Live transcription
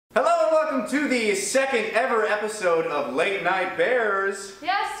Welcome to the second ever episode of Late Night Bears.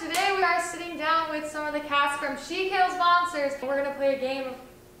 Yes, today we are sitting down with some of the cast from She Kills Monsters. We're going to play a game of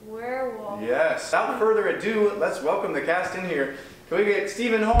werewolf. Yes. Without further ado, let's welcome the cast in here. Can we get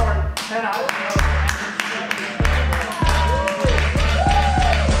Stephen Horn and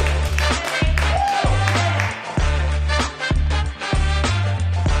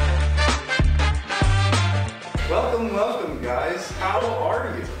Welcome guys. How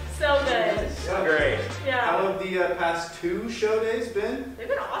are you? So good. So great. Yeah. How have the past 2 show days been? They've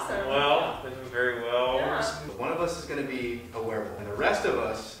been awesome. Well, they've been very well. Yeah. One of us is going to be a werewolf, and the rest of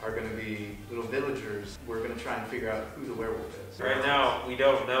us are going to be little villagers. We're going to try and figure out who the werewolf is. Right now, we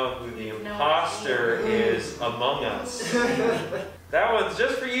don't know who the imposter is among us. That one's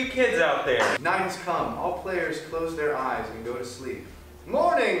just for you kids out there. Night has come. All players close their eyes and go to sleep.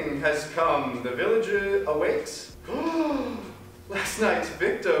 Morning has come. The villager awakes. Last night's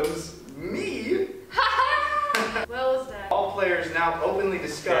victims, me. What was that? All players now openly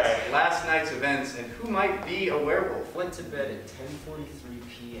discuss last night's events and who might be a werewolf. Went to bed at 10:43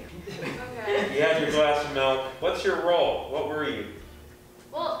 p.m. Okay. You had your glass of milk. What's your role? What were you?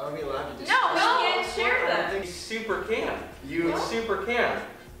 Well, Are we allowed to discuss? No, we can't share that. You super can. You super can.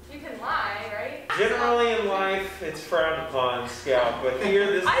 you can lie, right? Generally in life, it's frowned upon, Scout, but here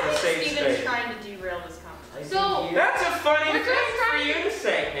this is I a think safe Steven's space. trying to derail this conversation. So, That's a funny We're thing just for trying you to- to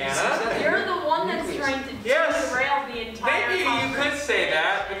say, Hannah. You're the one that's trying to Yes. derail the entire Maybe you could say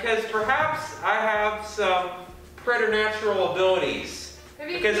that because perhaps I have some preternatural abilities.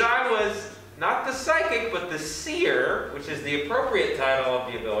 Because I was not the psychic, but the seer, which is the appropriate title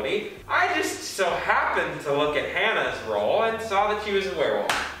of the ability. I just so happened to look at Hannah's role and saw that she was a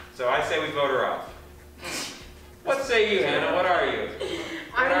werewolf. So I say we vote her off. What say you, Hannah? What are you?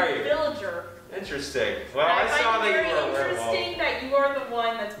 What are I'm a you? villager. Interesting. Well, I I saw find it that very you were a werewolf. interesting that you are the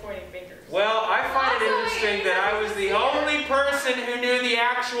one that's pointing fingers. Well, I find it Also, interesting it that I was is the seer. only person who knew the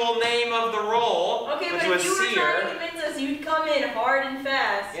actual name of the role, Okay, which but was if you were trying to seer. convince us, you'd come in hard and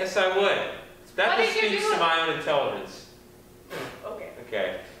fast. Yes, I would. That What just did you speaks do? to my own intelligence. Okay.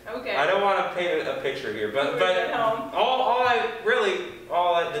 Okay. Okay. I don't want to paint a picture here, but At home. all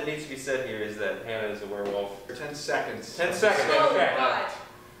that needs to be said here is that Hannah is a werewolf. for 10 seconds. 10 seconds. Oh, Okay. God.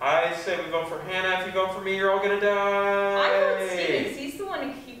 I say we vote for Hannah. If you vote for me, you're all gonna die. I vote Steven. He's the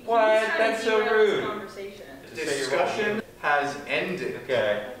one who keeps What? trying That's to so derail rude. this conversation. Just say you're wrong. Discussion has ended.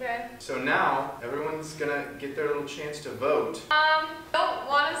 Okay. Okay. So now everyone's gonna get their little chance to vote. Don't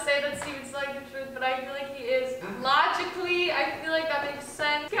want to say that Steven's like the truth, but I feel like he is. Logically, I feel like that makes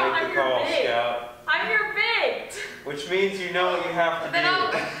sense. Yeah, Make I'm the your call, big. Scout. I'm your big. Which means you know what you have to Then do.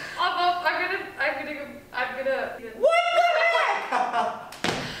 I'll vote. I'm gonna. What the heck?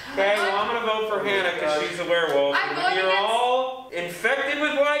 Okay, well I'm gonna vote for Hannah because she's a werewolf. I'm And voting when you're against- all infected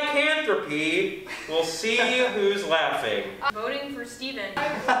with lycanthropy, we'll see who's laughing. I'm voting for Steven.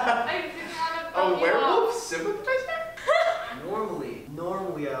 I didn't want to A vote you werewolf off. sympathizer?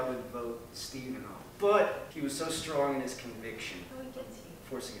 Normally I would vote Steven off, but he was so strong in his conviction,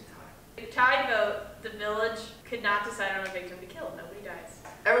 forcing a tie. Tied vote. The village could not decide on a victim to kill. Nobody dies.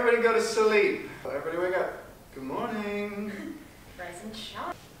 Everybody go to sleep. Everybody wake up. Good morning. Rise and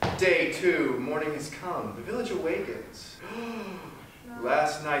shine. Day 2, morning has come. The village awakens.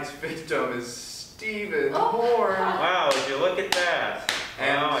 Last night's victim is Stephen Horn. Wow, would you look at that?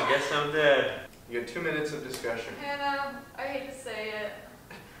 And- Wow, I guess I'm dead. You get 2 minutes of discussion. Hannah, I hate to say it.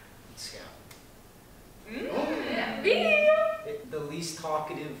 Scout. Yeah, me. The least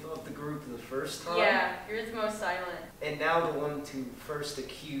talkative of the group the first time. Yeah, you're the most silent. And now the one to first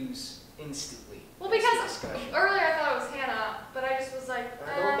accuse instantly. Well, That's the because discussion. earlier I thought it was Hannah, but I just was like,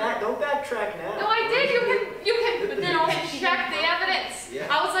 Don't backtrack now. No, I did. You can, but then you can check the evidence. Yeah.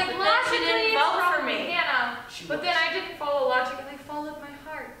 I was like, But then she logically, didn't it's vote for probably me. Hannah. She But was. then I didn't follow logic, and I followed my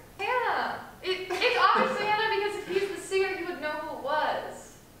heart. Hannah. It's obviously Hannah because if he's the seer, he would know who it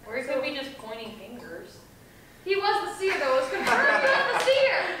was. Or it could be just pointing fingers. He was the seer, though. It was confirmed he was the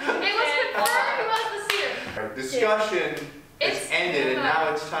seer. It was confirmed he was the seer. Alright, discussion is ended, and now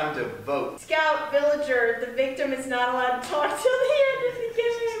it's time to vote. Scout, villager, the victim is not allowed to talk till the end of the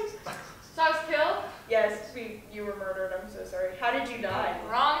game. So I was killed Yes, you were murdered. I'm so sorry. How did you die?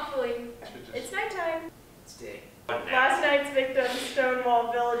 wrongfully. It's nighttime. It's day. Last night's victim,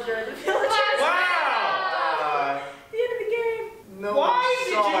 Stonewall Villager. The villager. Wow! The end of the game. No Why one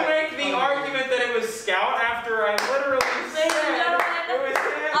did saw you it. make the argument that it was Scout after I literally Ladies and said gentlemen, it was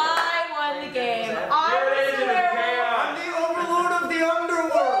him? I won the game. You're an I was agent the of werewolf. chaos. I'm the overlord of the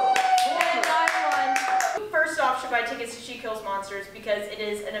underworld! And I won. First off, should buy tickets to She Kills Monsters because it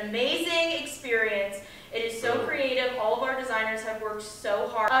is an amazing experience. It is so creative. All of our designers have worked so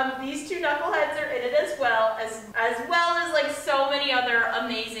hard. These two knuckleheads are in it as well as like so many other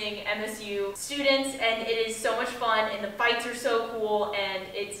amazing MSU students, and it is so much fun, and the fights are so cool, and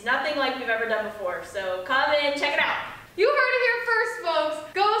it's nothing like we've ever done before. So come in, check it out. You heard it here first,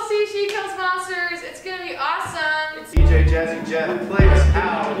 folks. Go see She Kills Monsters. It's gonna be awesome. It's DJ Jazzy Jeff plays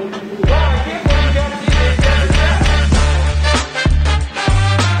out.